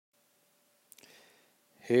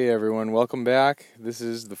Hey everyone, welcome back. This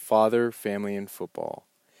is The Father, Family, and Football.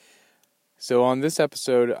 So on this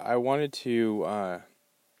episode, I wanted to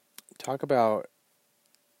talk about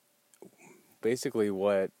basically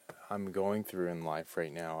what I'm going through in life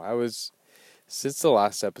right now. Since the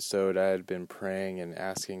last episode, I had been praying and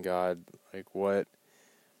asking God, like, what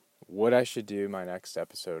I should do my next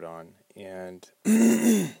episode on. And,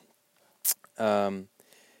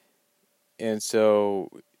 and so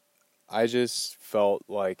I just felt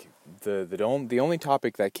like the only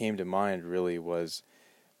topic that came to mind really was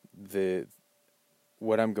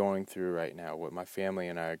what I'm going through right now, what my family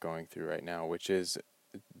and I are going through right now, which is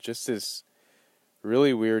just this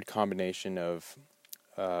really weird combination of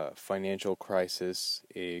financial crisis,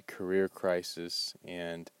 a career crisis,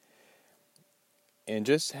 and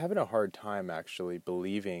just having a hard time actually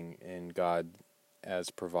believing in God as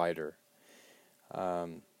provider.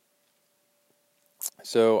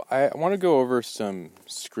 So I want to go over some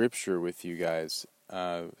scripture with you guys.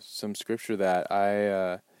 Some scripture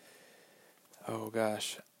that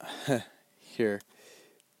here.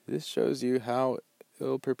 This shows you how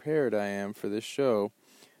ill prepared I am for this show.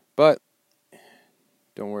 But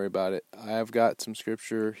don't worry about it. I've got some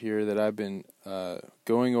scripture here that I've been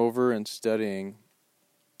going over and studying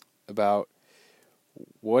about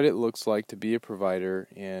what it looks like to be a provider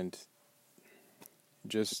and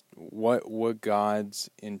just what God's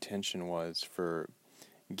intention was for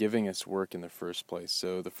giving us work in the first place.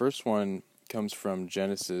 So the first one comes from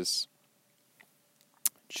Genesis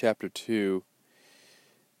chapter 2.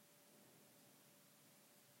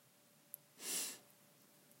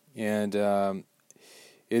 And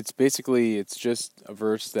it's just a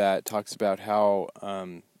verse that talks about how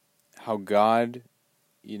God,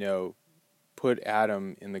 put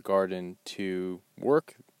Adam in the garden to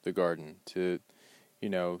work the garden,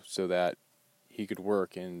 so that he could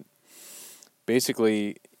work. And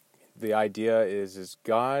basically, the idea is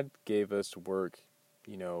God gave us work,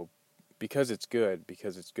 because it's good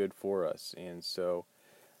for us. And so,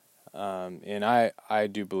 and I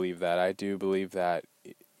do believe that. I do believe that,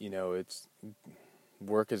 it's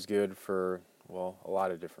work is good for, a lot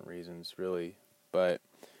of different reasons, really. But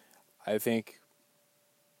I think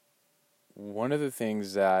one of the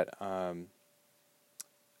things that,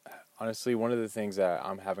 honestly, one of the things that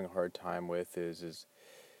I'm having a hard time with is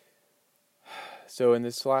so in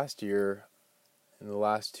this last year, in the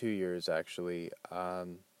last 2 years actually,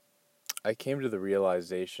 I came to the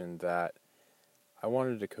realization that I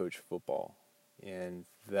wanted to coach football, and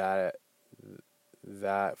that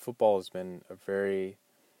football has been a very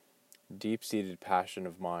deep-seated passion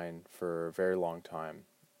of mine for a very long time.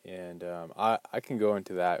 And I can go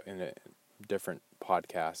into that in a different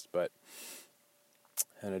podcast, but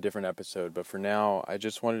in a different episode. But for now, I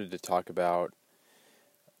just wanted to talk about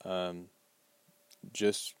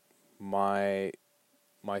just my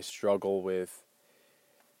struggle with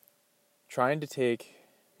trying to take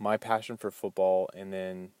my passion for football and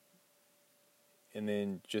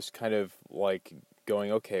then just kind of like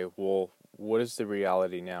going, okay, well, what is the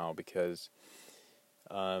reality now? Because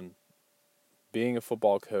being a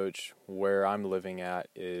football coach where I'm living at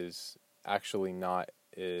is actually not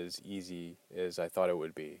as easy as I thought it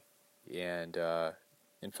would be. And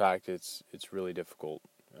in fact, it's really difficult.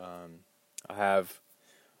 I have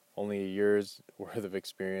only a year's worth of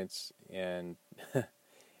experience, and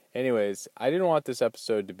anyways, I didn't want this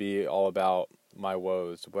episode to be all about my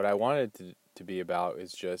woes. What I wanted to be about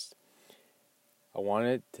is just, I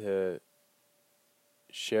wanted to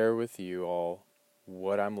share with you all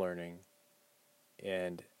what I'm learning,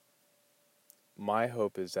 and my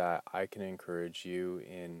hope is that I can encourage you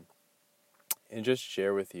and just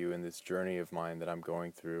share with you in this journey of mine that I'm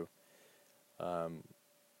going through,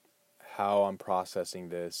 how I'm processing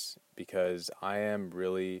this, because I am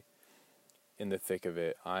really in the thick of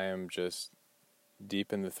it. I am just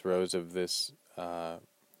deep in the throes of this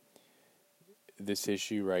this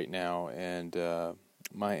issue right now, and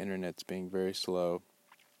my internet's being very slow.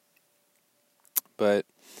 But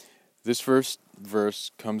this first verse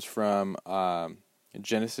comes from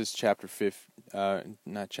Genesis chapter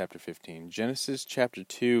 15, Genesis chapter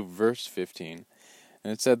 2, verse 15.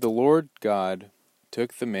 And it said, "The Lord God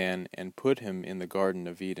took the man and put him in the Garden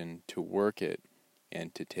of Eden to work it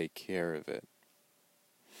and to take care of it."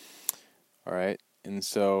 All right, and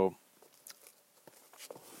so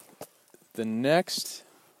the next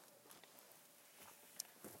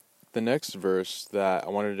verse that I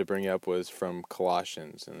wanted to bring up was from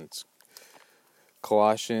Colossians, and it's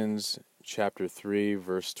Colossians chapter 3,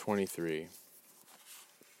 verse 23.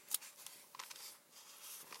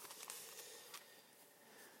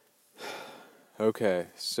 Okay,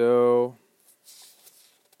 so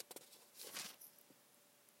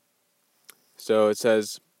So it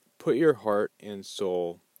says, "Put your heart and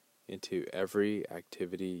soul into every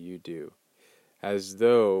activity you do, as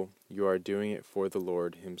though you are doing it for the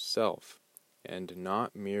Lord Himself, and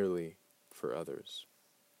not merely for others."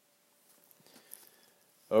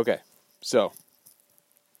 Okay, so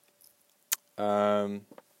so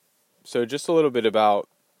just a little bit about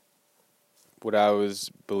what I was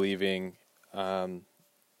believing about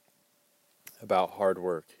hard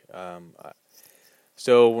work.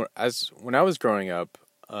 So when I was growing up,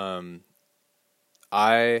 I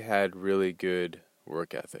had really good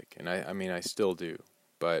work ethic, and I mean I still do,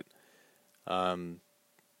 but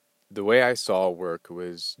the way I saw work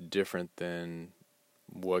was different than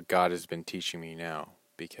what God has been teaching me now,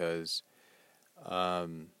 because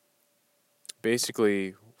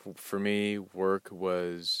basically for me work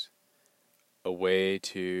was a way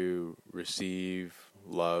to receive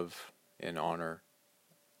love and honor,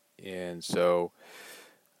 and so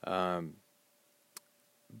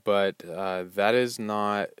but that is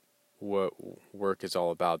not what work is all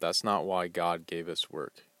about. That's not why God gave us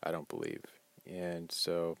work, I don't believe. And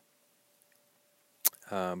so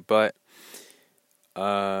but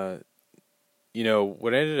what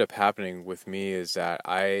ended up happening with me is that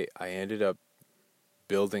I ended up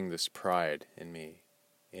building this pride in me,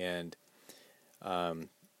 and um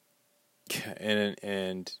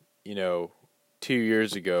and 2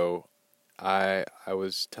 years ago I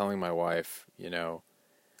was telling my wife,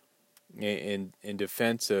 in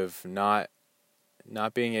defense of not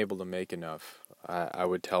being able to make enough, I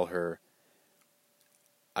would tell her,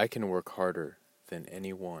 I can work harder than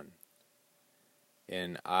anyone.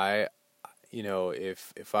 And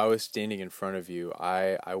if I was standing in front of you,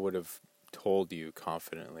 I would have told you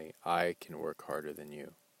confidently, I can work harder than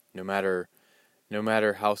you. No matter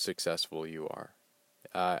how successful you are.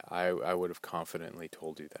 I would have confidently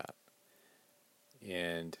told you that.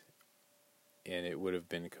 And it would have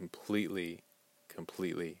been completely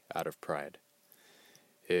out of pride.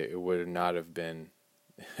 It would not have been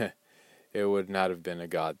it would not have been a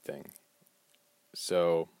God thing.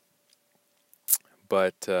 So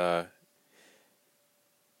but I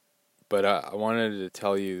wanted to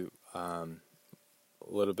tell you a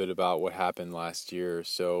little bit about what happened last year.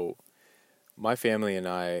 So my family and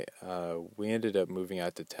I we ended up moving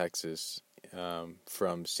out to Texas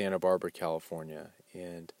from Santa Barbara, California,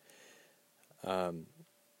 and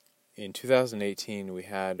in 2018 we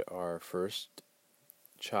had our first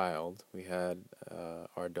child. We had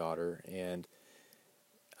our daughter, and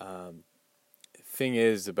thing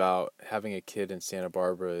is about having a kid in Santa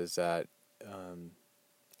Barbara is that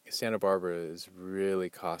Santa Barbara is really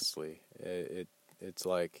costly. It's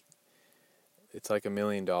like $1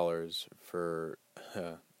 million for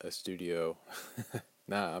a studio.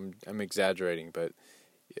 Nah, I'm exaggerating, but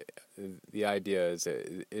the idea is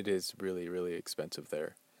that it is really, really expensive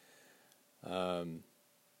there. And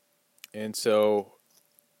so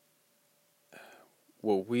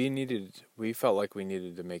we felt like we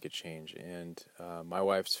needed to make a change, and my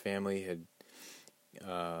wife's family had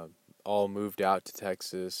all moved out to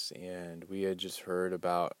Texas, and we had just heard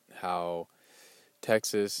about how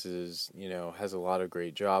Texas has a lot of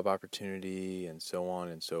great job opportunity and so on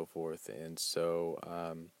and so forth, and so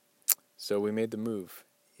we made the move,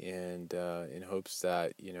 and in hopes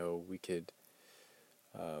that we could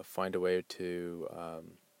find a way to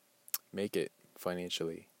make it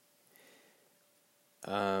financially,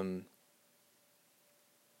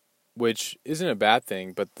 which isn't a bad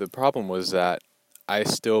thing. But the problem was that I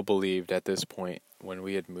still believed at this point, when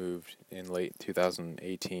we had moved in late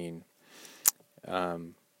 2018.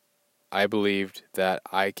 I believed that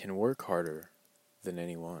I can work harder than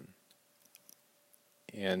anyone.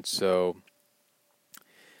 And so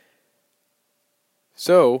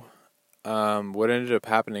what ended up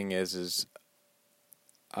happening is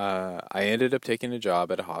I ended up taking a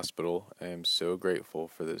job at a hospital. I am so grateful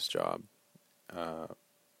for this job. But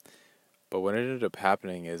what ended up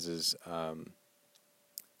happening is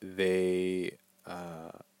they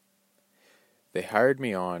hired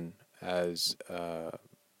me on as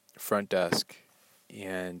front desk,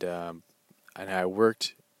 and I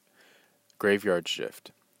worked graveyard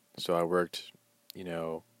shift. So I worked,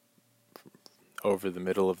 over the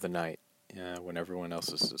middle of the night when everyone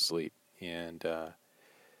else is asleep, and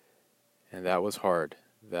that was hard.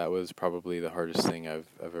 That was probably the hardest thing I've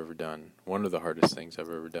ever done. One of the hardest things I've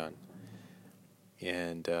ever done,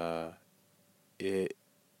 and it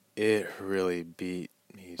really beat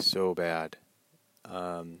me so bad.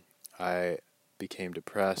 I became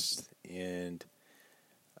depressed, and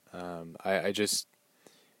I just,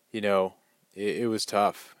 it was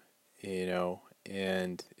tough,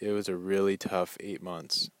 and it was a really tough 8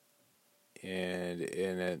 months. and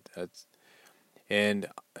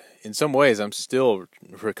in some ways I'm still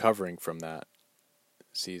recovering from that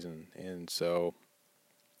season. And so,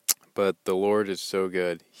 but the Lord is so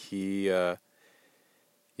good. He,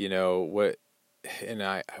 what, and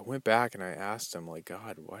I went back and I asked him, like,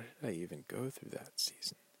 God, why did I even go through that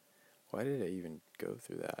season? Why did I even go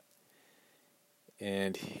through that?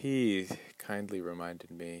 And he kindly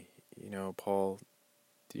reminded me, Paul,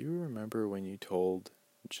 do you remember when you told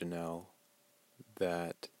Janelle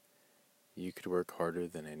that you could work harder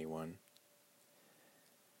than anyone?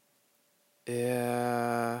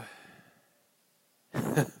 Yeah.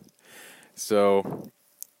 So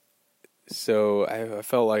I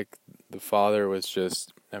felt like the father was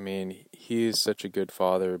just, he is such a good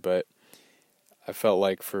father, but I felt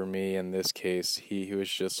like for me in this case, he was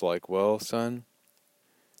just like, well, son,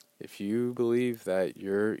 if you believe that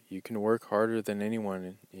you can work harder than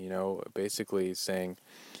anyone, basically saying,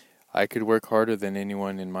 I could work harder than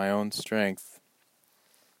anyone in my own strength.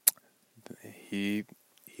 He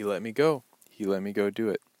let me go. He let me go do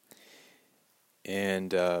it.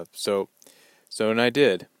 And so and I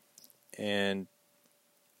did. And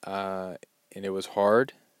it was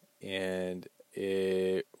hard, and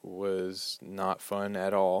it was not fun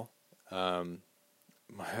at all.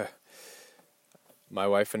 My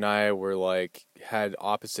wife and I were had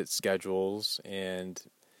opposite schedules, and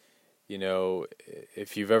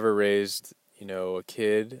if you've ever raised a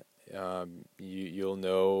kid, you'll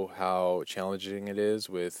know how challenging it is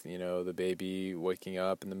with the baby waking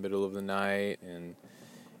up in the middle of the night and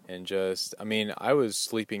just I was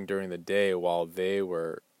sleeping during the day while they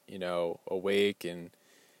were awake, and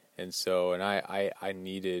I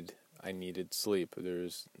needed sleep. There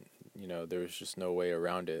was just no way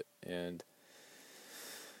around it. And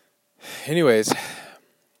anyways,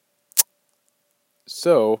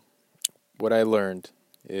 so what I learned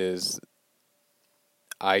is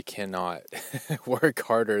I cannot work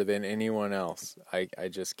harder than anyone else. I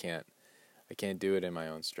just can't. I can't do it in my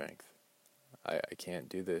own strength. I can't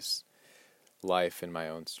do this life in my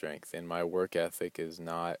own strength, and my work ethic is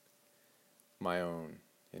not my own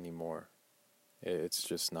anymore. It's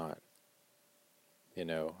just not.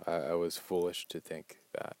 I was foolish to think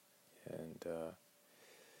that,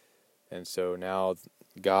 and so now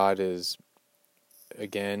God is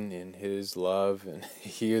again in His love, and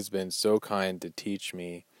He has been so kind to teach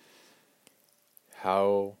me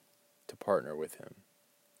how to partner with Him.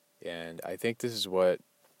 And I think this is what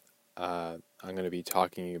I'm going to be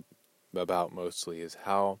talking about mostly, is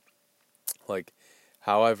how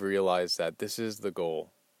I've realized that this is the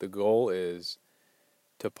goal. The goal is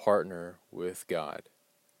to partner with God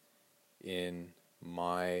in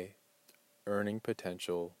my earning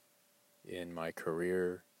potential, in my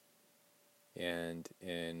career, and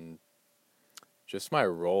in just my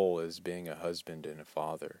role as being a husband and a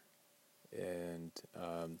father. And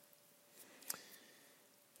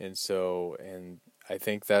I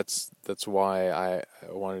think that's why I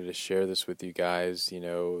wanted to share this with you guys.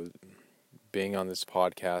 Being on this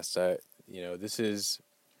podcast, this is,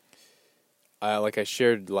 like I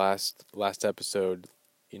shared last episode.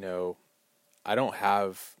 I don't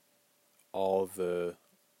have all the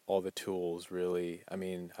tools really.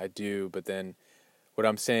 I do, but then what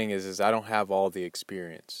I'm saying is I don't have all the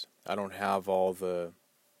experience. I don't have all the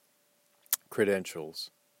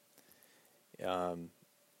credentials.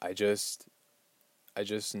 I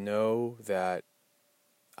just know that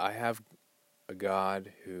I have a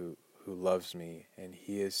God who loves me, and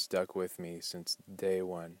He has stuck with me since day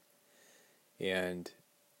one, and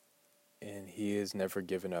He has never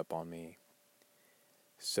given up on me.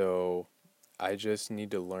 So I just need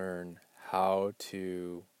to learn how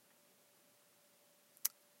to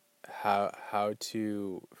have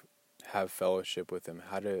fellowship with Him,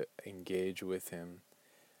 how to engage with Him,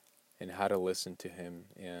 and how to listen to Him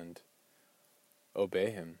and obey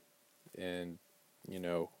Him. And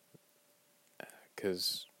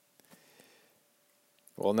because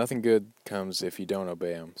nothing good comes if you don't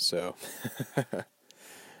obey Him. So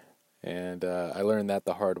and I learned that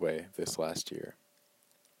the hard way this last year.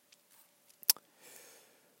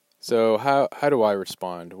 So how do I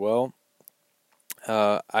respond? Well,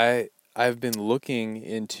 I've been looking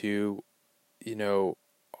into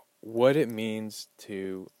what it means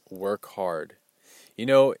to work hard.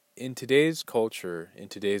 In today's culture, in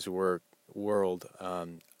today's world,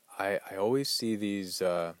 I always see these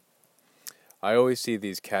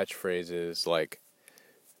catchphrases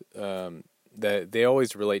that they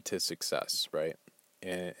always relate to success, right?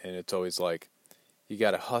 And it's always like, you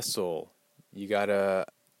gotta hustle, you gotta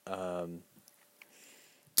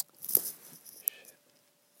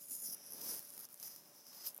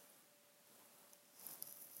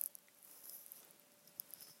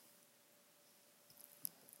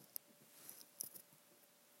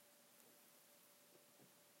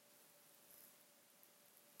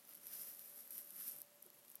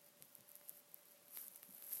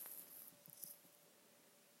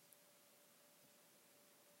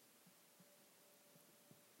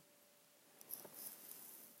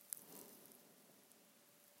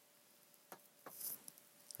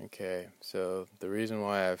Okay, so the reason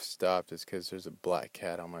why I've stopped is because there's a black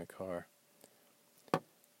cat on my car. Brother,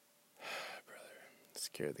 it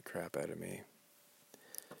scared the crap out of me.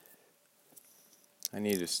 I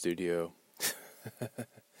need a studio.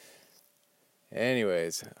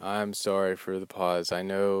 Anyways, I'm sorry for the pause. I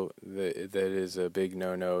know that is a big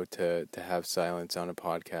no-no to have silence on a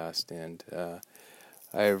podcast, and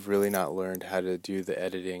I have really not learned how to do the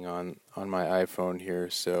editing on my iPhone here,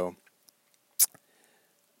 so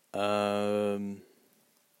yeah,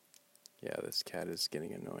 this cat is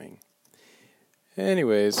getting annoying.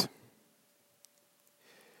 Anyways,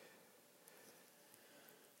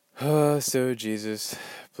 so Jesus,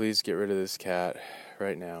 please get rid of this cat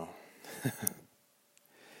right now.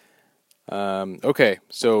 Okay,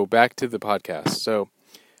 so back to the podcast. So,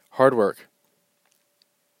 hard work.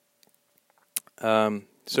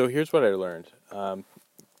 So here's what I learned.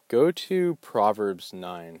 Go to Proverbs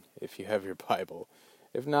 9 if you have your Bible.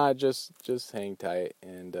 If not, just hang tight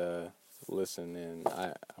and listen. And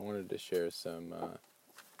I wanted to share some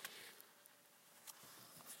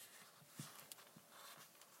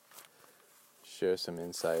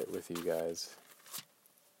insight with you guys.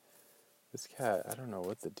 This cat, I don't know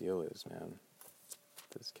what the deal is, man.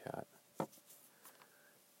 This cat.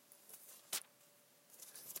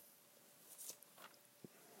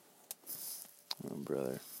 Oh,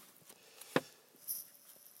 brother.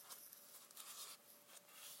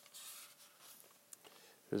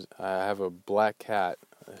 I have a black cat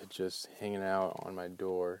just hanging out on my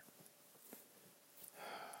door.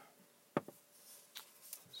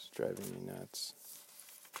 It's driving me nuts.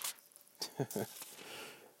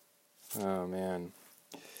 Oh, man.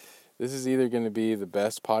 This is either going to be the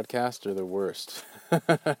best podcast or the worst.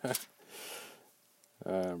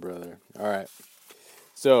 Brother. All right.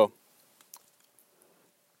 So,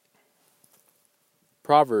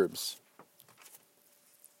 Proverbs,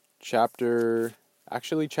 chapter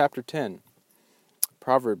 10.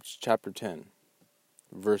 Proverbs chapter 10,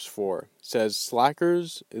 verse 4 says,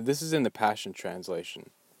 slackers, this is in the Passion Translation.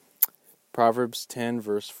 Proverbs 10,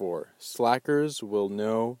 verse 4, slackers will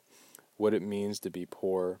know what it means to be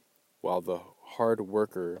poor, while the hard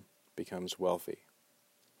worker becomes wealthy.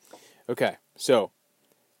 Okay, so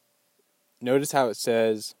notice how it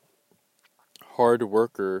says hard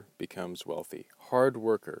worker becomes wealthy. Hard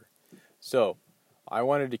worker. So I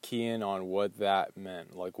wanted to key in on what that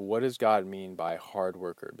meant. Like, what does God mean by hard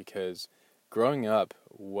worker? Because growing up,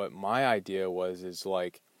 what my idea was is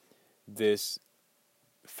like this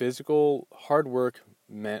physical hard work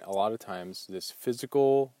meant a lot of times this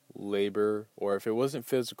physical labor, or if it wasn't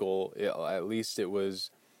physical, at least it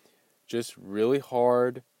was just really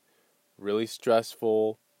hard, really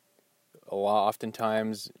stressful,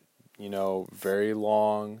 oftentimes, very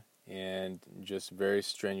long and just very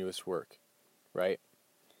strenuous work, right?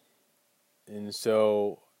 And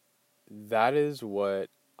so that is what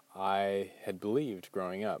I had believed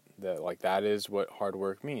growing up, that is what hard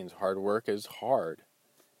work means. Hard work is hard,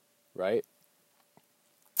 right?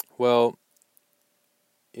 Well,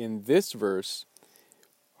 in this verse,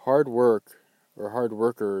 hard work or hard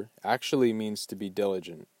worker actually means to be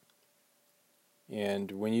diligent.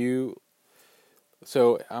 And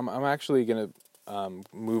I'm actually going to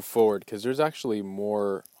move forward because there's actually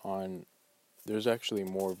more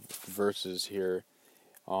verses here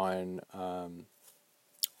on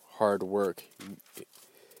hard work.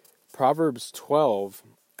 Proverbs 12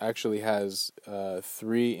 actually has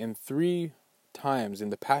three times in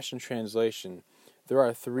the Passion Translation. There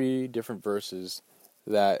are 3 different verses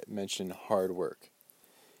that mention hard work.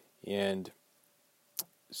 And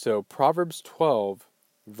so Proverbs 12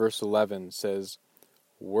 verse 11 says,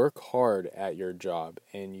 work hard at your job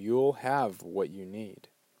and you'll have what you need.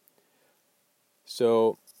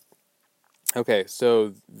 So, okay,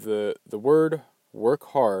 so the word work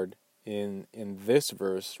hard in this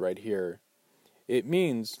verse right here, it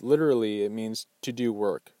means to do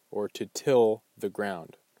work or to till the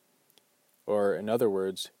ground. Or in other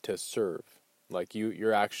words, to serve. Like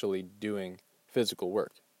you're actually doing physical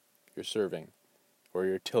work. You're serving or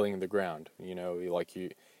you're tilling the ground.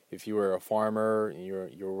 If you were a farmer and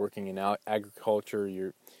you're working in agriculture,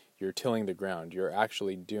 you're tilling the ground. You're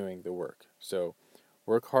actually doing the work. So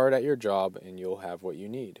work hard at your job and you'll have what you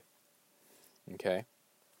need. Okay?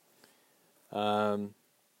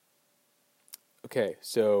 Okay,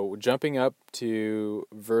 so jumping up to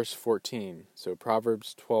verse 14. So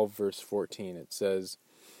Proverbs 12 verse 14, it says,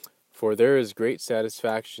 for there is great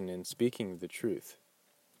satisfaction in speaking the truth,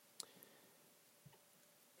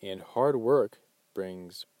 and hard work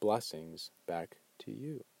brings blessings back to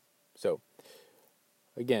you. So,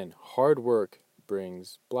 again, hard work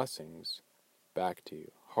brings blessings back to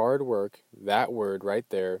you. Hard work, that word right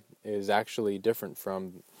there, is actually different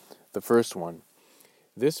from the first one.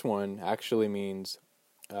 This one actually means,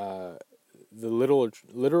 the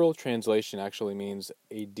literal translation actually means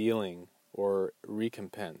a dealing or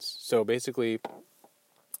recompense. So basically,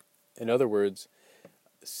 in other words,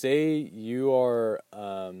 say you're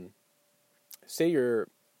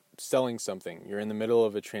selling something, you're in the middle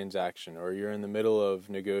of a transaction, or you're in the middle of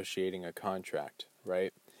negotiating a contract,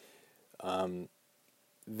 right?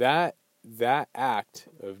 That act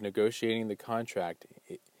of negotiating the contract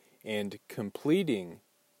and completing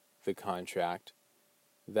the contract,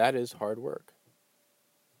 that is hard work,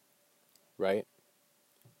 right?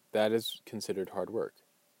 That is considered hard work.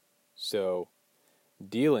 So,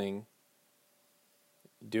 doing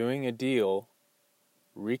a deal,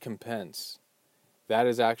 recompense,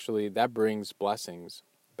 that brings blessings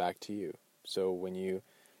back to you. So when you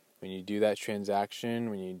do that transaction,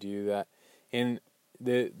 when you do that, and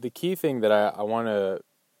the key thing that I want to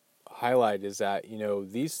highlight is that,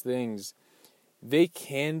 these things, they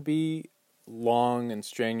can be long and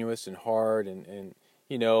strenuous and hard and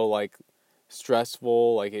like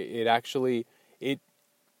stressful. Like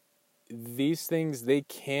these things, they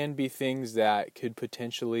can be things that could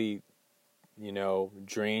potentially,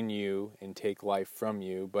 drain you and take life from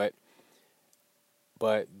you, but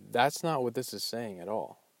that's not what this is saying at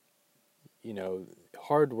all.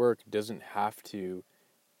 Hard work doesn't have to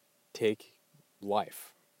take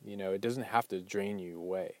life. It doesn't have to drain you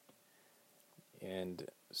away. And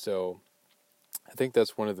so I think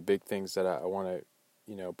that's one of the big things that I want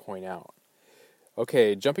to, point out.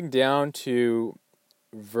 Okay, jumping down to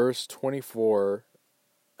verse 24.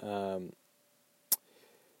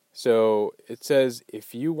 So it says,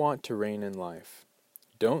 if you want to reign in life,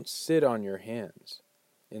 don't sit on your hands.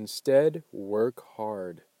 Instead, work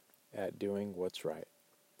hard at doing what's right.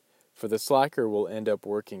 For the slacker will end up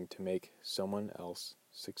working to make someone else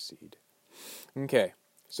succeed. Okay,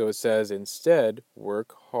 so it says, instead,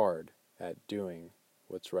 work hard at doing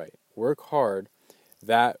what's right. Work hard,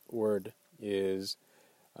 that word is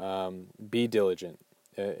be diligent.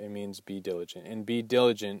 It means be diligent. And be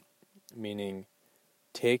diligent meaning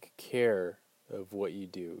take care of what you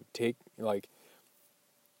do.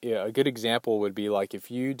 A good example would be like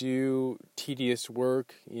if you do tedious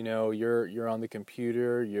work, you're on the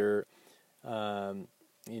computer, you're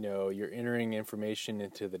entering information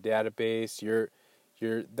into the database,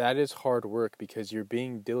 that is hard work because you're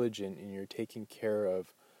being diligent and you're taking care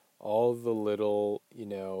of all the little,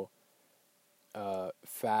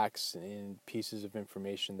 facts and pieces of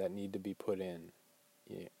information that need to be put in.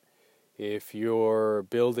 If you're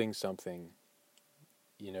building something,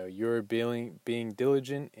 you're being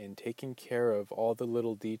diligent and taking care of all the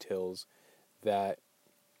little details that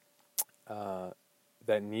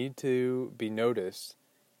need to be noticed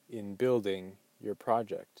in building your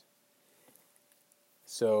project.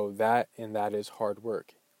 So that is hard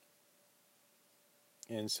work.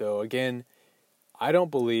 And so again, I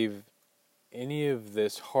don't believe any of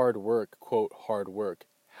this hard work, quote, hard work,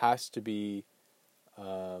 has to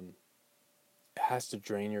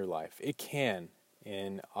drain your life. It can.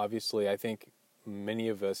 And obviously, I think many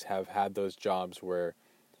of us have had those jobs where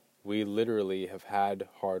we literally have had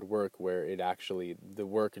hard work where the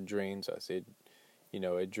work drains us. It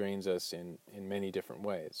drains us in many different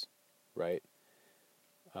ways, right?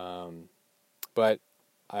 But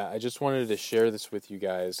I just wanted to share this with you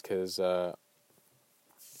guys because, I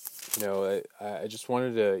just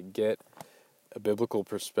wanted to get a biblical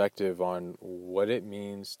perspective on what it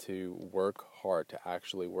means to work hard, to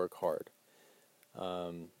actually work hard.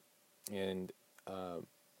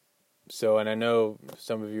 So I know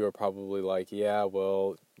some of you are probably like, yeah,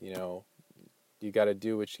 well, you got to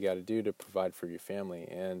do what you got to do to provide for your family,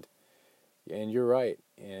 and you're right.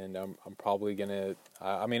 And I'm probably gonna.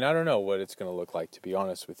 I don't know what it's gonna look like, to be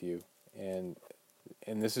honest with you, and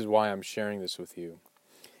this is why I'm sharing this with you,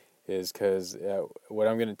 is because what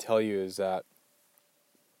I'm gonna tell you is that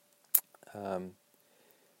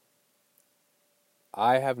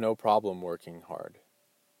I have no problem working hard.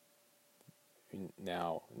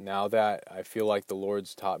 Now that I feel like the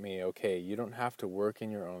Lord's taught me, okay, you don't have to work in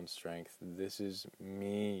your own strength. This is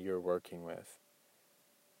me you're working with.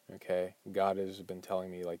 Okay? God has been telling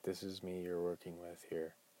me, like, this is me you're working with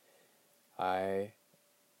here.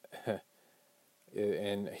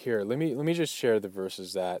 And here, let me just share the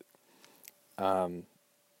verses that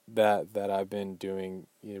that I've been doing,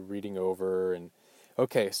 reading over. And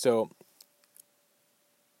okay, so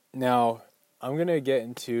now I'm going to get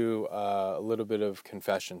into a little bit of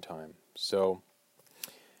confession time. So,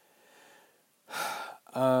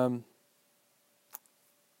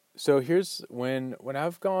 so here's when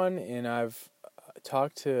I've gone and I've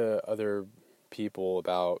talked to other people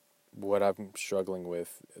about what I'm struggling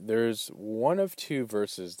with. There's one of two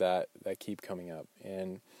verses that keep coming up,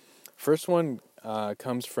 and first one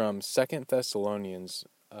comes from 2 Thessalonians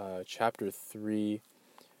chapter 3,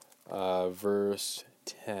 verse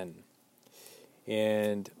 10,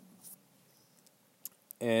 and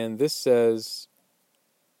this says,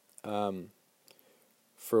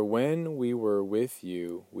 "For when we were with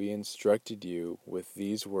you, we instructed you with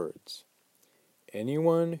these words: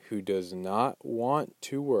 anyone who does not want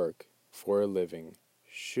to work for a living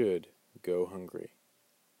should go hungry."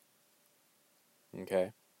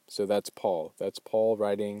 Okay? So that's Paul. That's Paul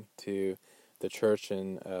writing to the church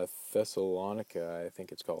in Thessalonica, I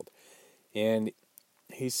think it's called. And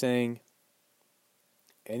he's saying,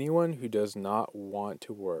 anyone who does not want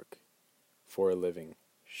to work for a living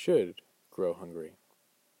should grow hungry.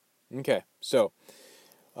 Okay, so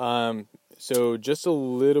just a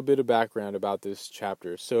little bit of background about this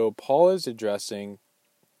chapter. So Paul is addressing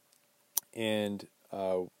and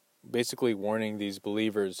basically warning these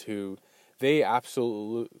believers who they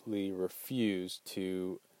absolutely refuse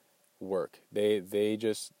to work. They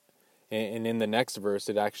just, and in the next verse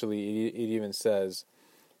it even says,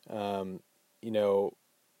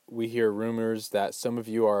 we hear rumors that some of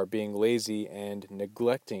you are being lazy and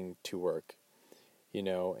neglecting to work.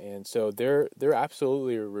 And so they're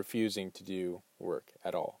absolutely refusing to do work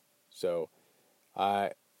at all. So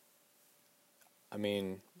I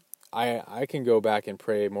can go back and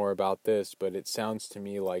pray more about this, but it sounds to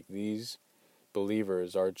me like these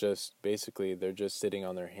believers are just basically they're just sitting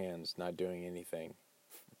on their hands, not doing anything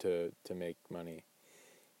to make money.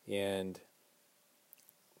 And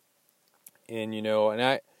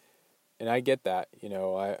I get that,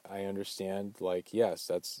 I understand, like, yes,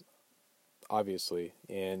 that's obviously.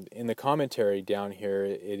 And in the commentary down here,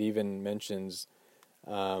 it even mentions,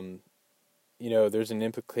 there's an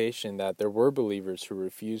implication that there were believers who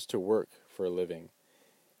refused to work for a living.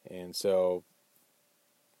 And so,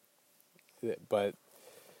 but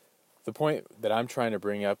the point that I'm trying to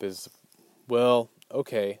bring up is, well,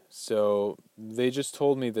 okay, so they just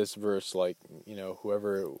told me this verse, like,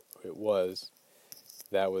 whoever it was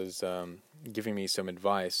that was giving me some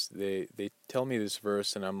advice, they tell me this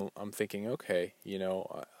verse, and I'm thinking, okay,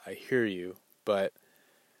 I hear you, but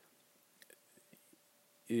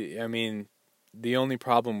I mean, the only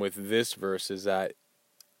problem with this verse is that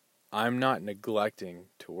I'm not neglecting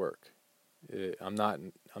to work. I'm not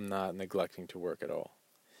neglecting to work at all,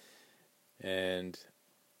 and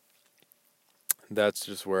that's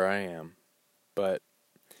just where I am. But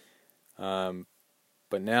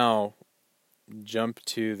now, jump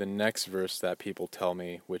to the next verse that people tell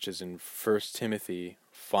me, which is in 1 Timothy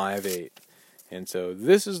 5:8. And so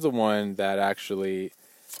this is the one that actually,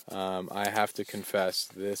 I have to confess,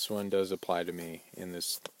 this one does apply to me in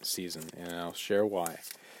this season, and I'll share why.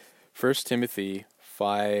 1 Timothy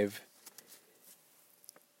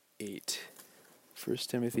 5:8. 1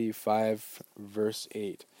 Timothy 5, verse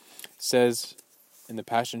 8 says in the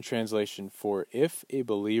Passion Translation, "For if a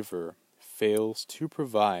believer fails to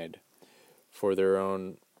provide for their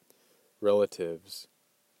own relatives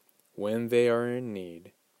when they are in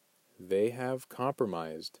need, they have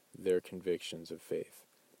compromised their convictions of faith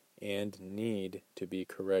and need to be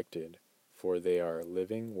corrected, for they are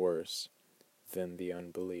living worse than the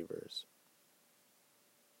unbelievers."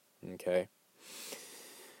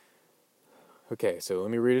 Okay, so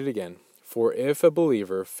let me read it again. "For if a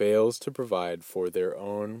believer fails to provide for their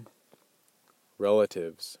own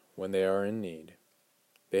relatives when they are in need,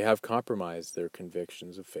 they have compromised their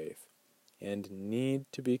convictions of faith and need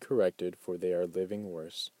to be corrected, for they are living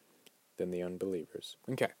worse than the unbelievers."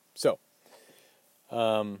 Okay,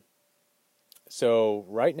 so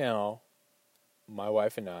right now, my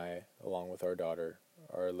wife and I, along with our daughter,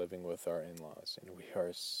 are living with our in-laws, and we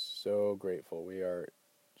are so grateful. We are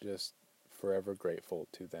just forever grateful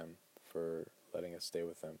to them for letting us stay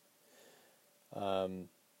with them.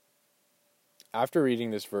 After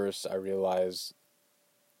reading this verse, I realized,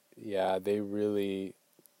 yeah, they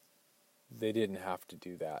didn't have to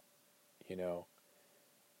do that,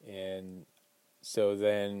 And so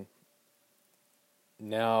then,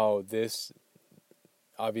 now this,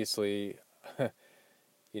 obviously,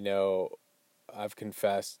 I've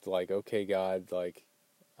confessed, like, okay, God, like,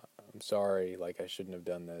 I'm sorry, like, I shouldn't have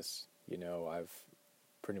done this. I've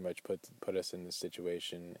pretty much put us in this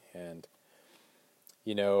situation, and,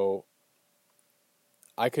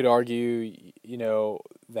 I could argue,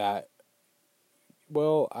 that,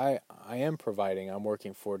 well, I am providing. I'm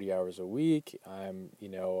working 40 hours a week.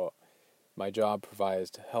 My job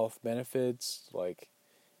provides health benefits, like,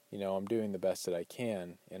 I'm doing the best that I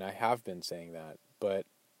can, and I have been saying that. But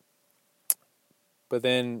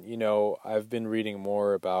then, I've been reading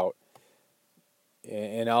more about,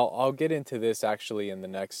 and I'll get into this actually in the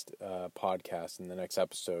next podcast, in the next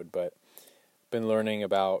episode, but been learning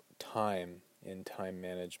about time and time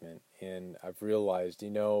management, and I've realized,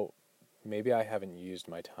 maybe I haven't used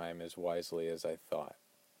my time as wisely as I thought.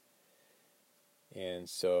 And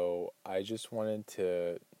so I just wanted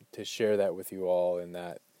to share that with you all, and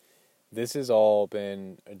that this has all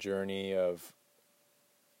been a journey of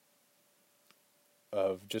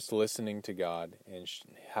just listening to God and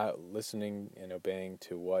listening and obeying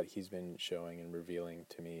to what He's been showing and revealing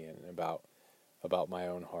to me and about my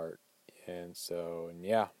own heart. And so,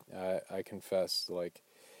 I confess,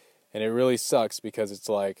 and it really sucks because it's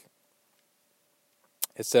like,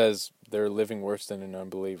 it says they're living worse than an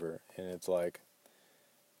unbeliever, and it's like,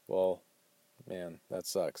 well, man, that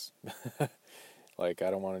sucks. I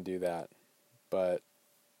don't want to do that. But,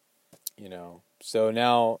 so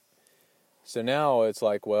now it's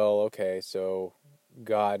like, well, okay, so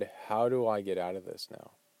God, how do I get out of this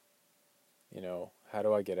now? How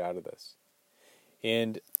do I get out of this?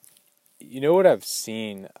 And what I've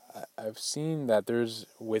seen? I've seen that there's,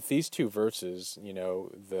 with these two verses,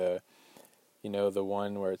 the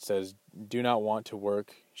one where it says, do not want to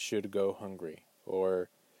work, should go hungry. Or,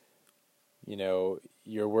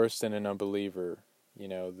 you're worse than an unbeliever,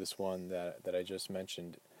 this one that I just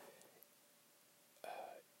mentioned.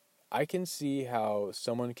 I can see how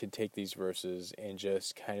someone could take these verses and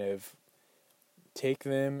just kind of take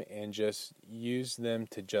them and just use them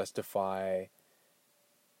to justify,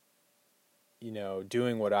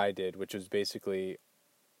 doing what I did, which was basically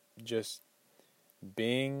just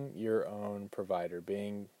being your own provider,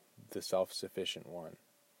 being the self-sufficient one,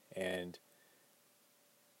 and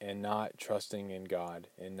not trusting in God,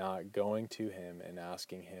 and not going to Him and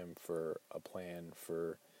asking Him for a plan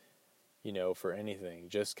for anything.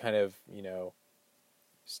 Just kind of,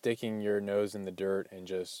 sticking your nose in the dirt and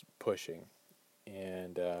just pushing.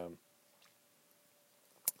 And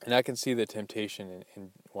I can see the temptation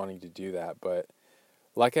in wanting to do that. But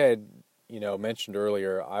like I had, mentioned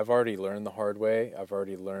earlier, I've already learned the hard way. I've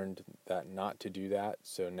already learned that not to do that.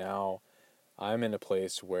 So now I'm in a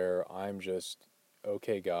place where I'm just,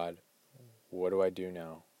 okay, God, what do I do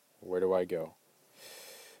now? Where do I go?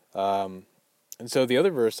 And so the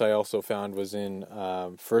other verse I also found was in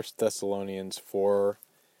 1 Thessalonians 4.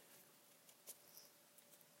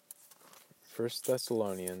 1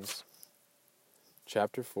 Thessalonians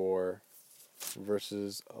chapter 4,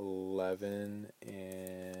 verses 11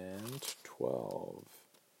 and 12.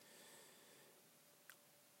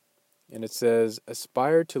 And it says,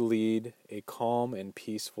 aspire to lead a calm and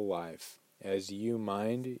peaceful life as you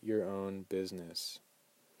mind your own business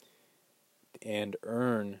and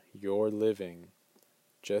earn your living,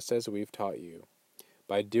 just as we've taught you.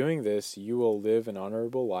 By doing this, you will live an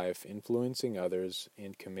honorable life, influencing others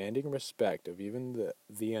and commanding respect of even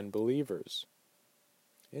the unbelievers.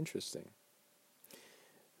 Interesting.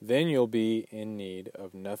 Then you'll be in need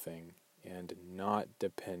of nothing and not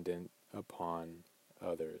dependent upon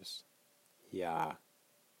others. Yeah.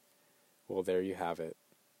 Well, there you have it.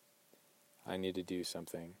 I need to do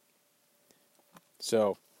something.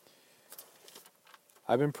 So,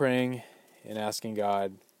 I've been praying and asking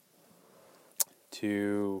God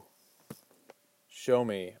to show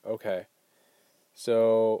me, okay,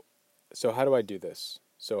 so how do I do this?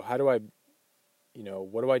 So how do I,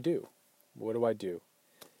 what do I do? What do I do?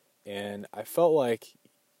 And I felt like,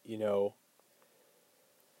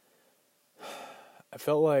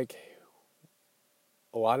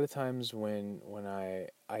 a lot of times when I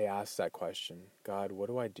ask that question, God, what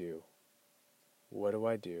do I do? What do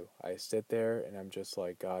I do? I sit there and I'm just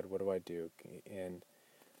like, God, what do I do? And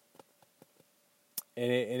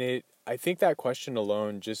I think that question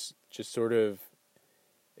alone just sort of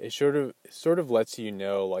lets you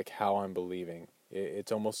know like how I'm believing.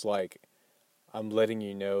 It's almost like I'm letting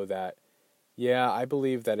you know that, yeah, I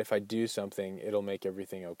believe that if I do something, it'll make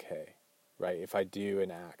everything okay, right? If I do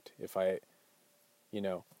an act, if I,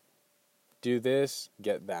 do this,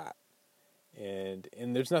 get that. And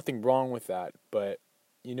there's nothing wrong with that, but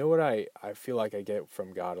what I feel like I get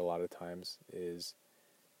from God a lot of times is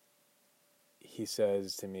He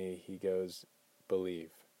says to me, He goes,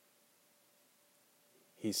 believe.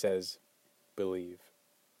 He says, believe.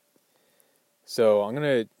 So I'm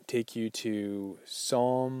going to take you to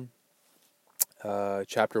Psalm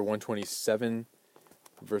chapter 127,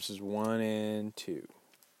 verses 1 and 2.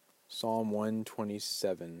 Psalm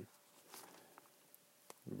 127,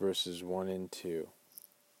 verses 1 and 2.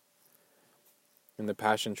 in the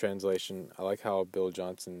Passion Translation, I like how Bill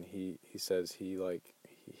Johnson, he says he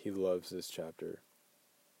loves this chapter,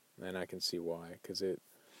 and I can see why, because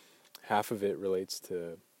half of it relates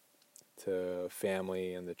to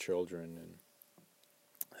family and the children,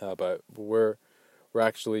 and but we're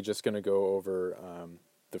actually just going to go over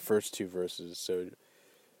the first two verses. So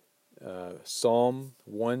Psalm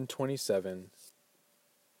 127,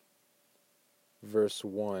 verse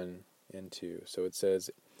 1 and 2. So it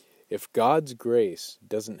says, "If God's grace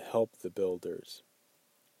doesn't help the builders,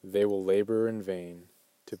 they will labor in vain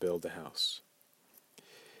to build a house.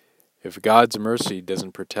 If God's mercy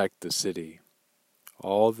doesn't protect the city,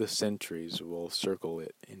 all the sentries will circle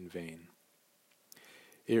it in vain.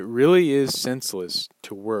 It really is senseless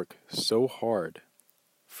to work so hard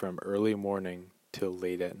from early morning till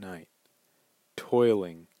late at night,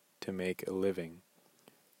 toiling to make a living,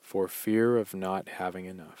 for fear of not having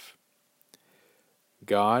enough.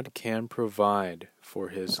 God can provide for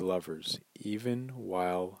his lovers even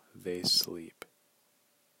while they sleep."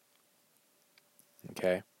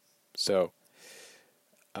 Okay? So,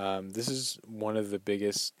 this is one of the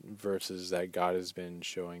biggest verses that God has been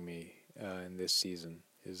showing me in this season,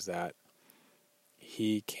 is that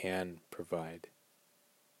he can provide.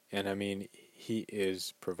 And I mean, he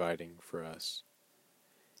is providing for us.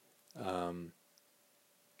 And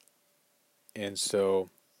so,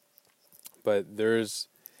 but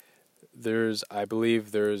I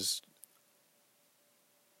believe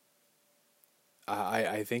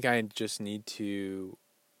I think I just need to,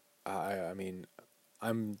 I mean,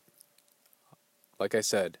 I'm, like I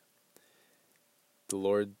said, the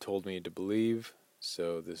Lord told me to believe,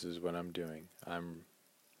 so this is what I'm doing. I'm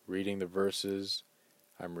reading the verses,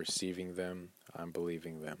 I'm receiving them, I'm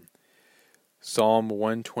believing them. Psalm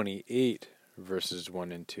 128, verses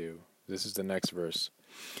 1 and 2. This is the next verse.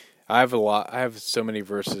 I have so many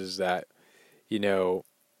verses that,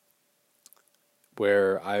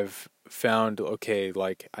 where I've found, okay,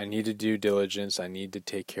 like I need to do diligence, I need to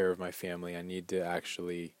take care of my family, I need to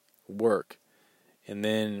actually work. And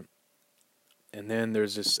then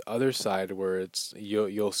there's this other side where it's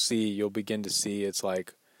you'll begin to see it's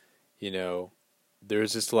like,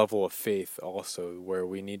 there's this level of faith also where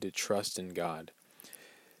we need to trust in God.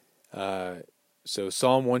 So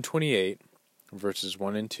Psalm 128, verses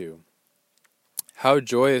 1 and 2. "How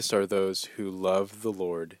joyous are those who love the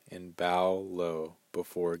Lord and bow low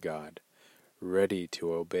before God, ready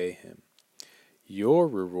to obey him. Your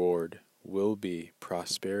reward will be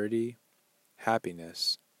prosperity,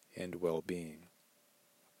 happiness, and well-being."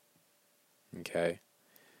 Okay?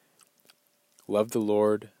 Love the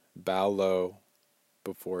Lord, bow low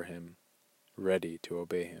before him, ready to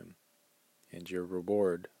obey him, and your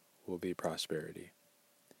reward will be prosperity.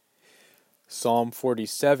 Psalm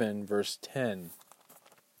 47, verse 10.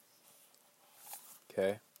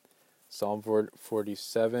 Okay? Psalm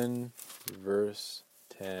 47, verse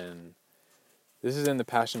 10. This is in the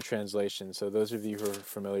Passion Translation, so those of you who are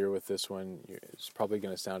familiar with this one, it's probably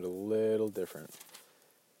going to sound a little different.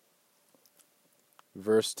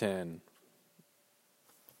 Verse 10.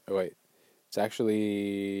 Oh, wait. It's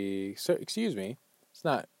actually... So, excuse me. It's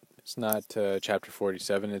not chapter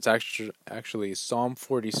 47. It's actually Psalm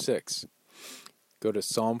 46. Go to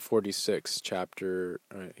Psalm 46,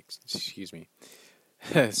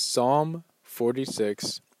 Psalm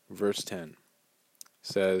 46, verse 10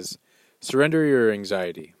 says, "Surrender your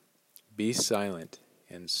anxiety, be silent,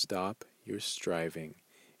 and stop your striving,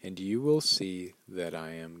 and you will see that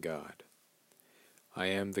I am God. I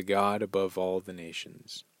am the God above all the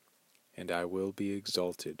nations, and I will be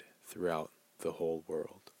exalted throughout the whole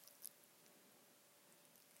world."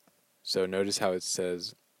 So notice how it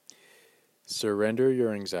says, surrender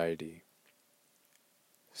your anxiety,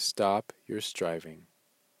 stop your striving,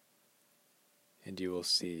 and you will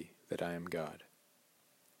see that I am God.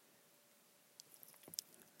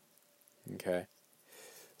 Okay?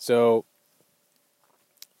 So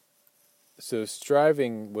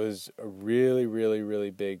striving was a really, really, really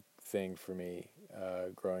big thing for me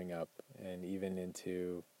growing up, and even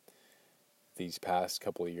into these past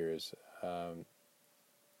couple of years.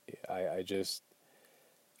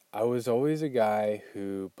 I was always a guy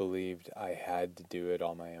who believed I had to do it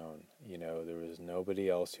on my own. There was nobody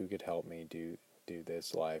else who could help me do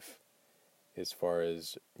this life. As far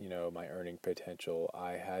as, my earning potential,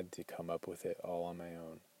 I had to come up with it all on my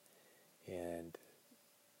own. And,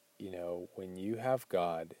 when you have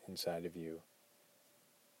God inside of you,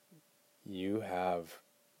 you have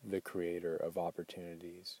the creator of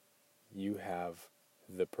opportunities. You have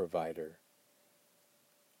the provider.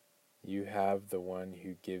 You have the one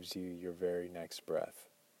who gives you your very next breath.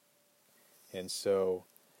 And so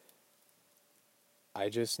I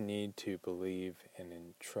just need to believe and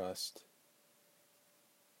entrust,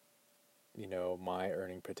 my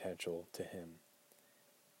earning potential to Him.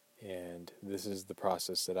 And this is the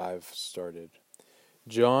process that I've started.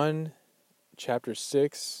 John chapter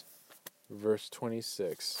 6, verse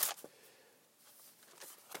 26.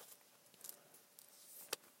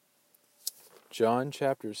 John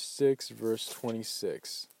chapter 6, verse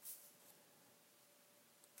 26.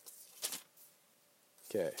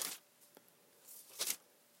 Okay.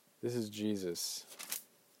 This is Jesus.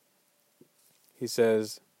 He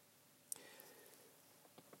says,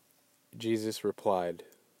 Jesus replied,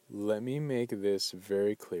 "Let me make this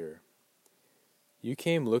very clear. You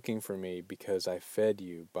came looking for me because I fed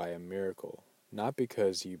you by a miracle, not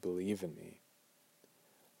because you believe in me.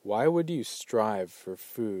 Why would you strive for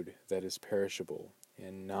food that is perishable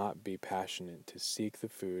and not be passionate to seek the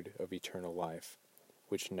food of eternal life,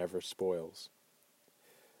 which never spoils?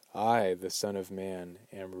 I, the Son of Man,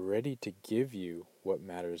 am ready to give you what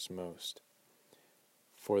matters most.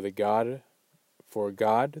 For God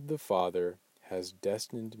the Father has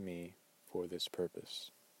destined me for this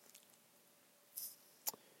purpose."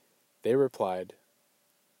 They replied,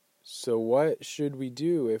 "So what should we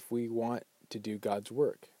do if we want to do God's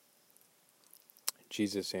work?"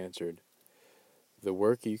 Jesus answered, "The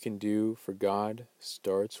work you can do for God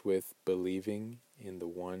starts with believing in the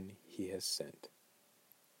one He has sent."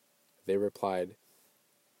 They replied,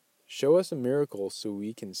 "Show us a miracle so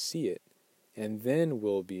we can see it, and then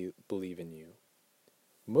we'll believe in you.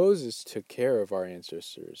 Moses took care of our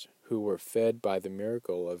ancestors, who were fed by the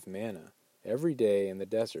miracle of manna every day in the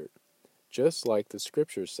desert, just like the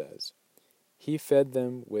scripture says. He fed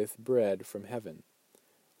them with bread from heaven.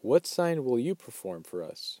 What sign will you perform for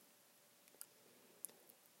us?"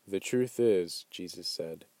 "The truth is," Jesus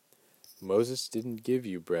said, "Moses didn't give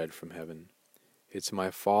you bread from heaven. It's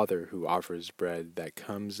my Father who offers bread that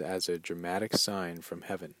comes as a dramatic sign from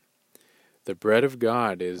heaven. The bread of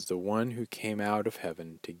God is the one who came out of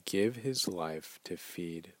heaven to give his life to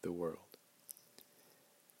feed the world."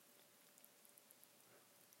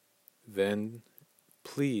 "Then,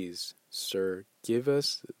 please, sir, give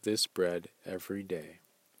us this bread every day,"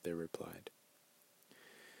 they replied.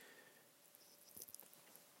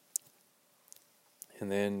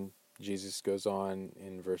 And then Jesus goes on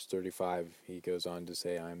in verse 35, he goes on to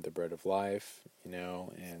say, "I am the bread of life,"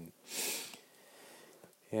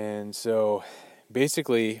 and so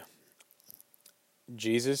basically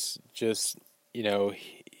Jesus just,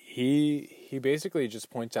 he basically just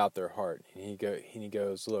points out their heart, and he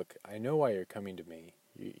goes, "Look, I know why you're coming to me.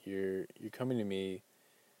 You're coming to me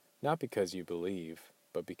not because you believe,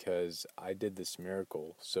 but because I did this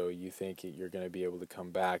miracle, so you think you're going to be able to come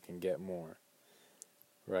back and get more."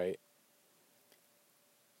 Right?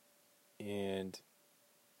 And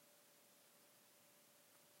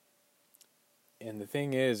the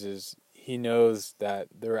thing is he knows that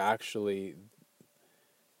they're actually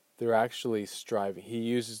striving. He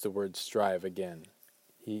uses the word strive again.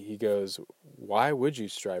 He goes, "Why would you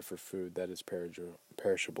strive for food that is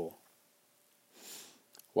perishable?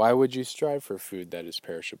 Why would you strive for food that is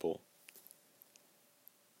perishable?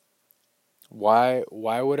 Why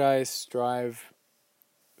would I strive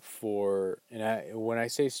for?" And when I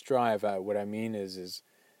say strive, what I mean is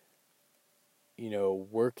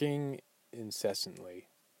working incessantly,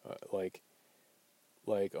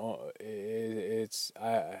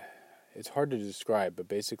 it's hard to describe, but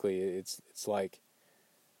basically it's like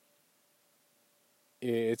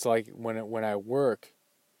when I work,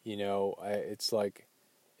 it's like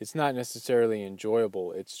it's not necessarily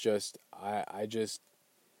enjoyable. It's just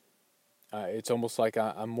it's almost like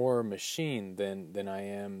I'm more a machine than I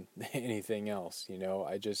am anything else.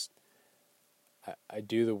 I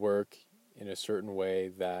do the work in a certain way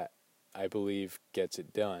that I believe gets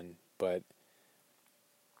it done, but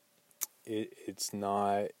it's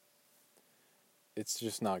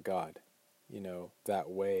just not God. That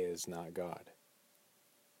way is not God.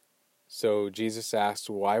 So Jesus asked,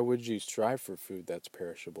 "Why would you strive for food that's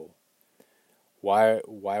perishable? Why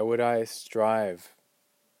would I strive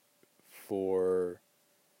for,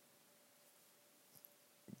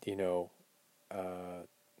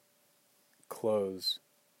 clothes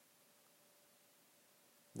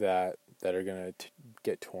that are going to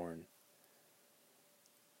get torn?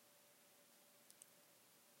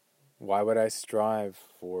 Why would I strive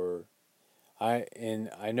for?" I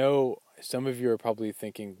know some of you are probably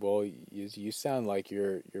thinking, "Well, you sound like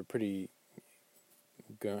you're pretty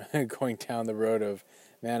going down the road of,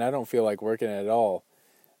 man, I don't feel like working at all."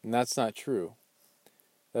 And that's not true.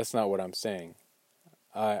 That's not what I'm saying.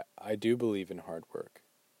 I do believe in hard work.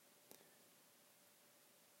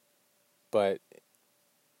 But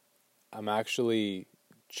I'm actually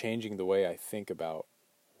changing the way I think about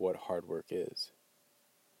what hard work is.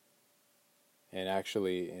 And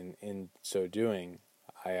actually, in so doing,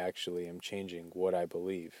 I actually am changing what I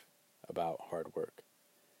believe about hard work.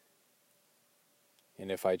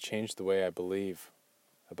 And if I change the way I believe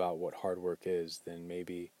about what hard work is, then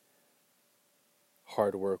maybe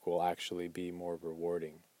hard work will actually be more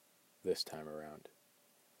rewarding this time around.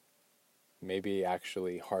 Maybe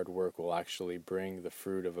actually hard work will actually bring the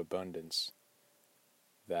fruit of abundance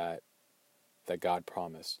that God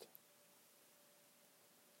promised.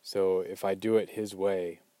 So if I do it His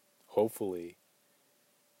way, hopefully,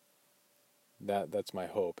 that's my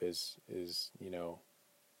hope is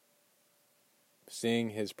seeing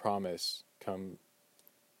His promise come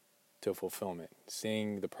to fulfillment,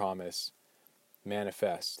 seeing the promise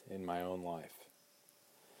manifest in my own life.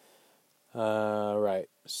 Right.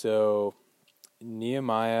 So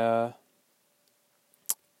Nehemiah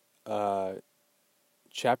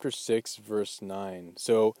chapter 6 verse 9.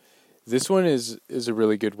 So this one is a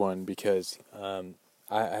really good one because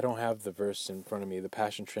I don't have the verse in front of me. The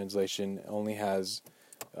Passion Translation only has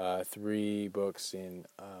 3 books in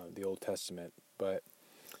the Old Testament, but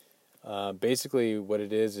basically what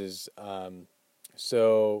it is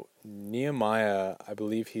so Nehemiah, I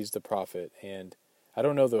believe he's the prophet, and I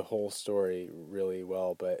don't know the whole story really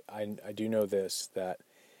well, but I do know this, that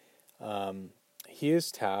he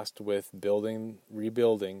is tasked with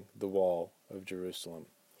rebuilding the wall of Jerusalem,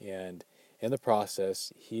 and in the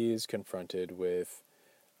process he is confronted with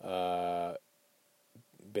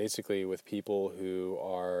basically with people who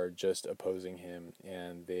are just opposing him,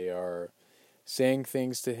 and they are saying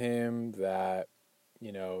things to him that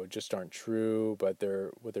just aren't true, but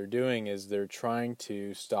what they're doing is they're trying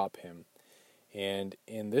to stop him. And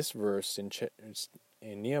in this verse, in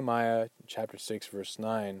Nehemiah chapter 6 verse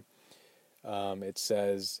 9, it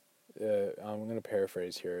says, I'm going to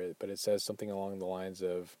paraphrase here, but it says something along the lines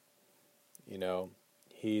of,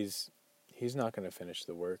 he's not going to finish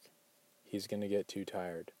the work. He's going to get too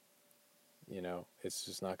tired. It's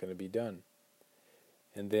just not going to be done.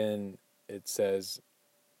 And then it says,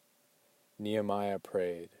 Nehemiah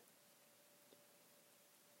prayed,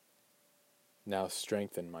 "Now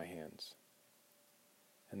strengthen my hands."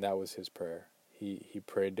 And that was his prayer. He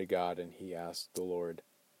prayed to God and he asked the Lord,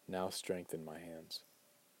 "Now strengthen my hands."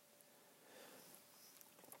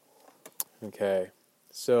 Okay,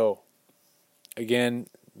 so again,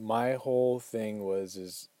 my whole thing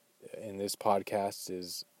in this podcast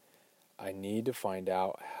is I need to find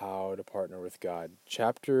out how to partner with God.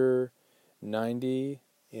 Chapter 90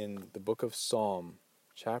 in the book of Psalm.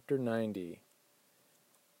 Chapter 90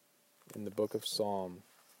 in the book of Psalm.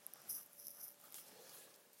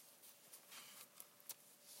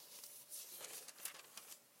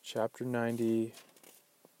 Chapter 90,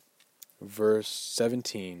 verse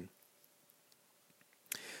 17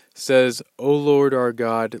 says, "O Lord our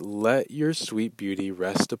God, let your sweet beauty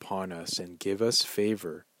rest upon us and give us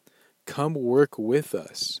favor. Come work with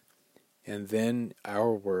us, and then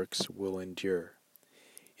our works will endure.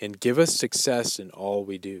 And give us success in all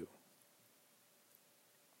we do."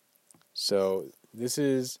 So this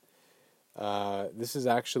is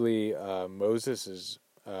actually Moses'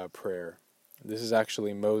 prayer. This is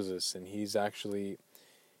actually Moses, and he is asking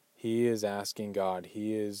God.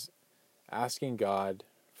 He is asking God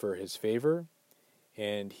for his favor,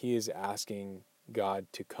 and he is asking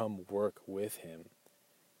God to come work with him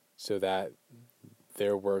so that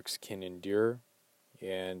their works can endure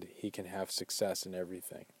and he can have success in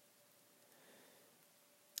everything.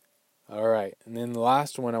 All right, and then the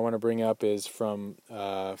last one I want to bring up is from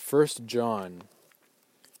 1 John.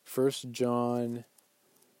 1 John,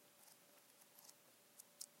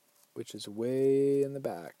 which is way in the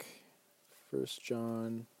back. 1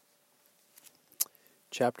 John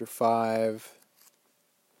chapter 5.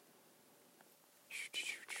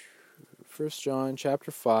 1 John chapter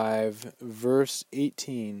 5, verse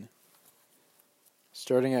 18.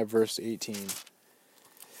 Starting at verse 18.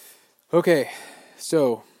 Okay,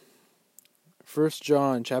 so 1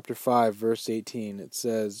 John chapter 5, verse 18, it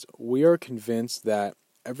says, "We are convinced that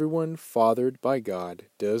everyone fathered by God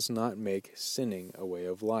does not make sinning a way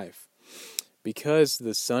of life, because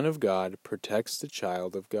the Son of God protects the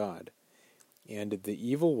child of God, and the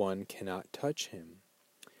evil one cannot touch him.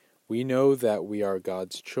 We know that we are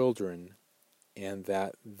God's children, and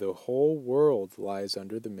that the whole world lies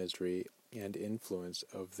under the misery and influence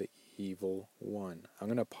of the evil one." I'm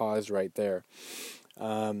going to pause right there.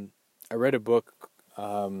 I read a book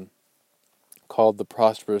called The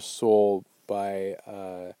Prosperous Soul by,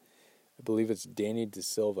 I believe it's Danny De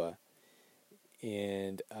Silva,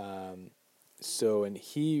 and and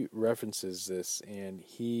he references this, and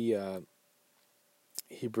he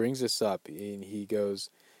brings this up, and he goes,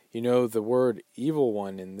 the word evil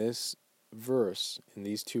one in this verse, in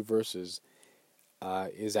these two verses,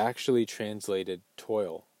 is actually translated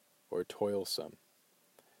toil or toilsome.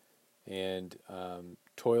 And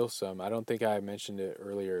toilsome, I don't think I mentioned it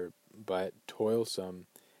earlier, but toilsome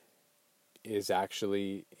is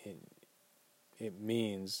actually, it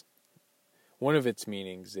means, one of its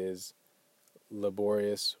meanings is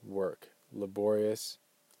laborious work, laborious,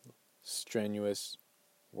 strenuous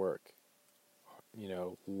work,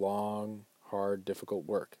 long, hard, difficult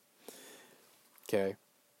work. Okay?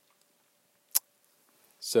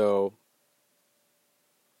 So,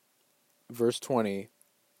 verse 20,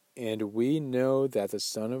 and we know that the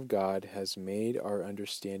Son of God has made our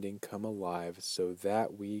understanding come alive so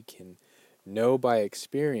that we can know by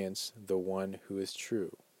experience the one who is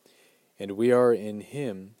true. And we are in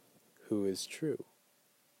him who is true,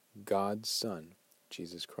 God's Son,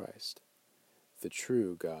 Jesus Christ, the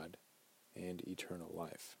true God and eternal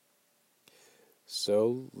life.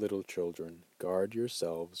 So, little children, guard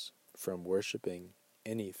yourselves from worshiping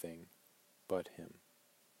anything but him.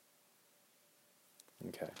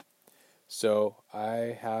 Okay, so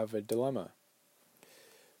I have a dilemma.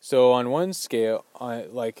 So on one scale,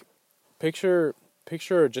 picture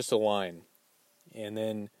just a line, and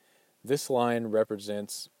then this line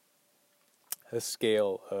represents a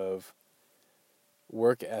scale of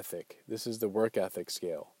work ethic. This is the work ethic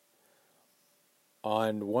scale.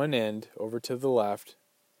 On one end, over to the left,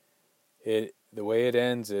 the way it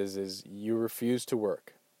ends is you refuse to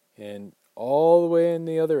work, and all the way in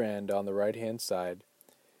the other end, on the right-hand side,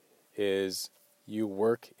 is you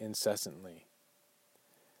work incessantly.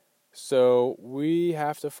 So we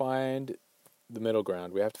have to find the middle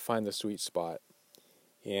ground. We have to find the sweet spot.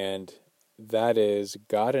 And that is,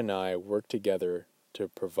 God and I work together to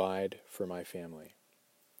provide for my family.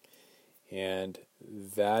 And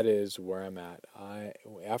that is where I'm at.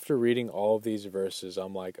 After reading all of these verses,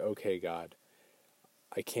 I'm like, okay, God,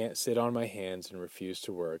 I can't sit on my hands and refuse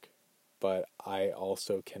to work, but I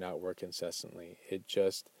also cannot work incessantly. It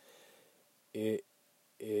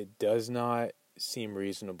does not seem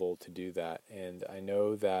reasonable to do that, and I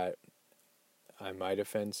know that I might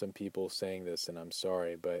offend some people saying this, and I'm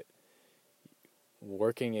sorry, but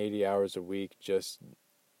working 80 hours a week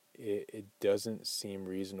it doesn't seem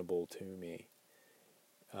reasonable to me,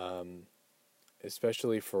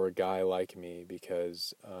 especially for a guy like me,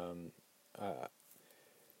 because and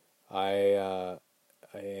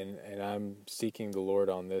I'm seeking the Lord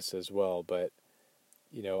on this as well, but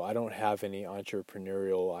I don't have any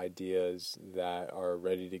entrepreneurial ideas that are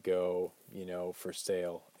ready to go, for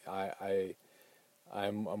sale.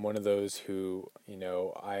 I'm one of those who,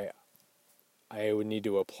 I would need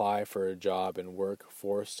to apply for a job and work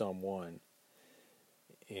for someone.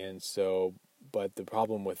 And so, but the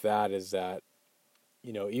problem with that is that,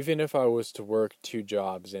 even if I was to work 2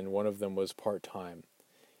 jobs and one of them was part-time,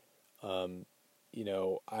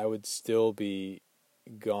 I would still be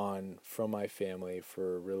gone from my family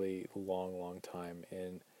for a really long time,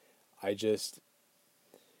 and I just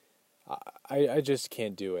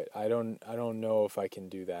can't do it. I don't know if I can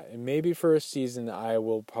do that. And maybe for a season I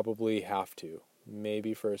will probably have to.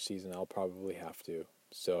 Maybe for a season I'll probably have to.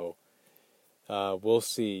 So we'll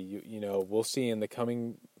see. We'll see in the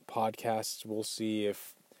coming podcasts. We'll see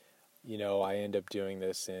if I end up doing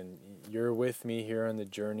this, and you're with me here on the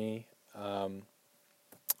journey, on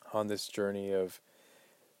this journey of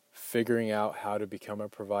figuring out how to become a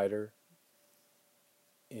provider,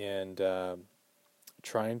 and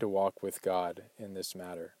trying to walk with God in this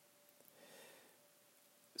matter.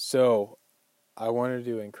 So I wanted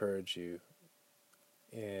to encourage you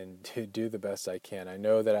and to do the best I can. I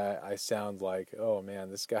know that I sound like, oh man,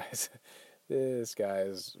 this guy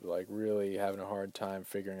is like really having a hard time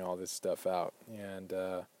figuring all this stuff out. And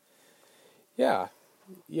yeah,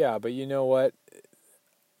 but you know what?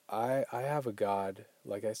 I have a God,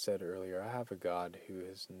 like I said earlier, I have a God who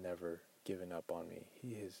has never given up on me.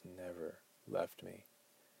 He has never left me.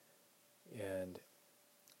 And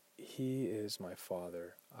he is my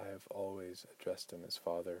Father. I have always addressed him as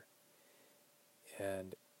Father.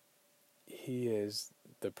 And he is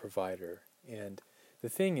the provider. And the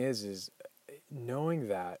thing is knowing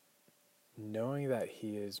that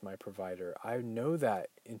he is my provider, I know that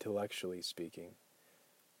intellectually speaking.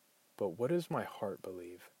 But what does my heart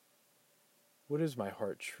believe? What does my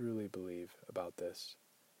heart truly believe about this?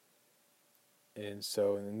 And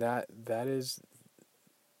so, that is,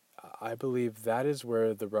 I believe that is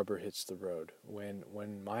where the rubber hits the road. When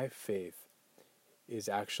my faith is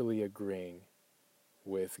actually agreeing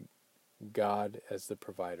with God as the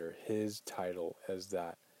provider, his title as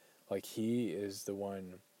that. Like he is the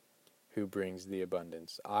one who brings the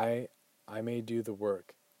abundance. I may do the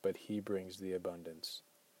work, but he brings the abundance.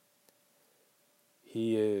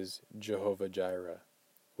 He is Jehovah Jireh,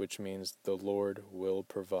 which means the Lord will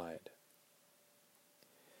provide.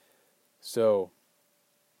 So,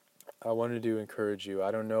 I wanted to encourage you.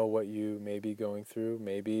 I don't know what you may be going through.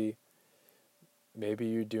 Maybe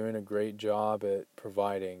you're doing a great job at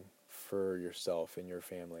providing for yourself and your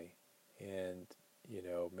family. And,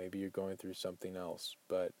 maybe you're going through something else.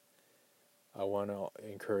 But I want to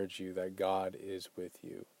encourage you that God is with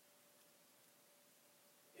you.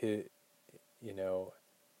 He,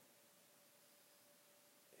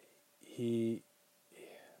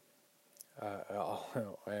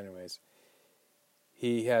 anyways,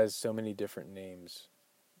 he has so many different names,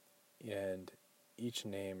 and each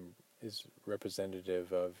name is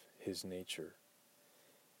representative of his nature.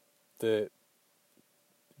 The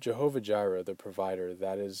Jehovah Jireh, the provider,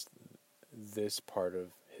 that is this part of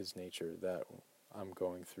his nature that I'm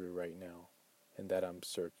going through right now, and that I'm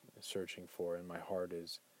searching for, and my heart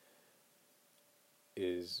is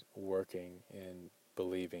working and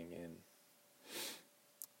believing in.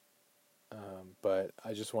 But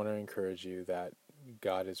I just want to encourage you that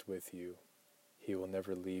God is with you. He will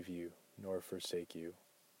never leave you nor forsake you.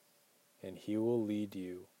 And he will lead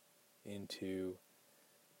you into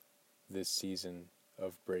this season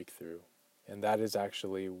of breakthrough. And that is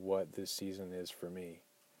actually what this season is for me.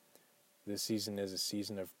 This season is a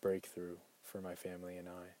season of breakthrough for my family and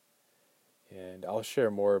I. And I'll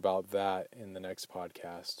share more about that in the next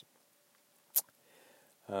podcast.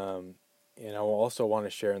 And I will also want to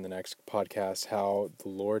share in the next podcast how the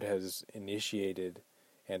Lord has initiated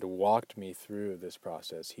and walked me through this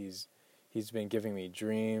process. He's been giving me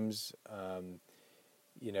dreams.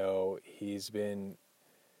 He's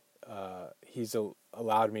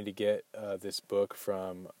allowed me to get this book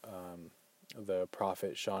from the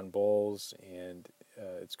prophet Sean Bowles, and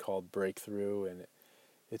it's called Breakthrough, and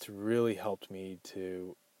it's really helped me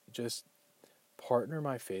to just partner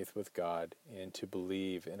my faith with God and to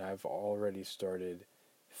believe, and I've already started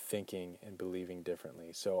thinking and believing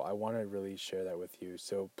differently. So I want to really share that with you.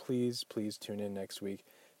 So please tune in next week.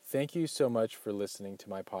 Thank you so much for listening to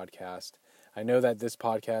my podcast. I know that this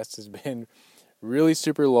podcast has been really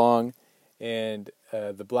super long, and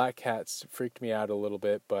the black cats freaked me out a little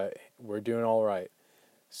bit, but we're doing all right.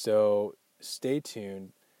 So stay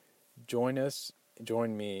tuned. Join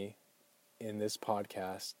me in this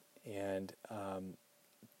podcast, and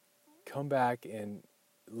come back and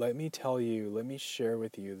let me share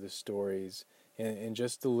with you the stories and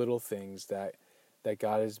just the little things that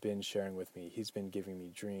God has been sharing with me. He's been giving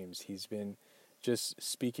me dreams. He's been just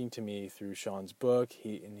speaking to me through Sean's book.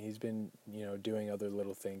 He's been, doing other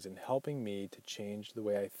little things and helping me to change the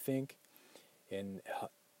way I think, and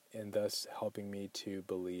thus helping me to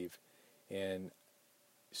believe and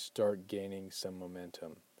start gaining some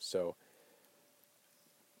momentum. So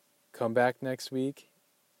come back next week,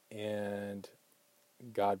 and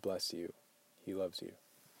God bless you. He loves you.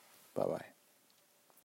 Bye-bye.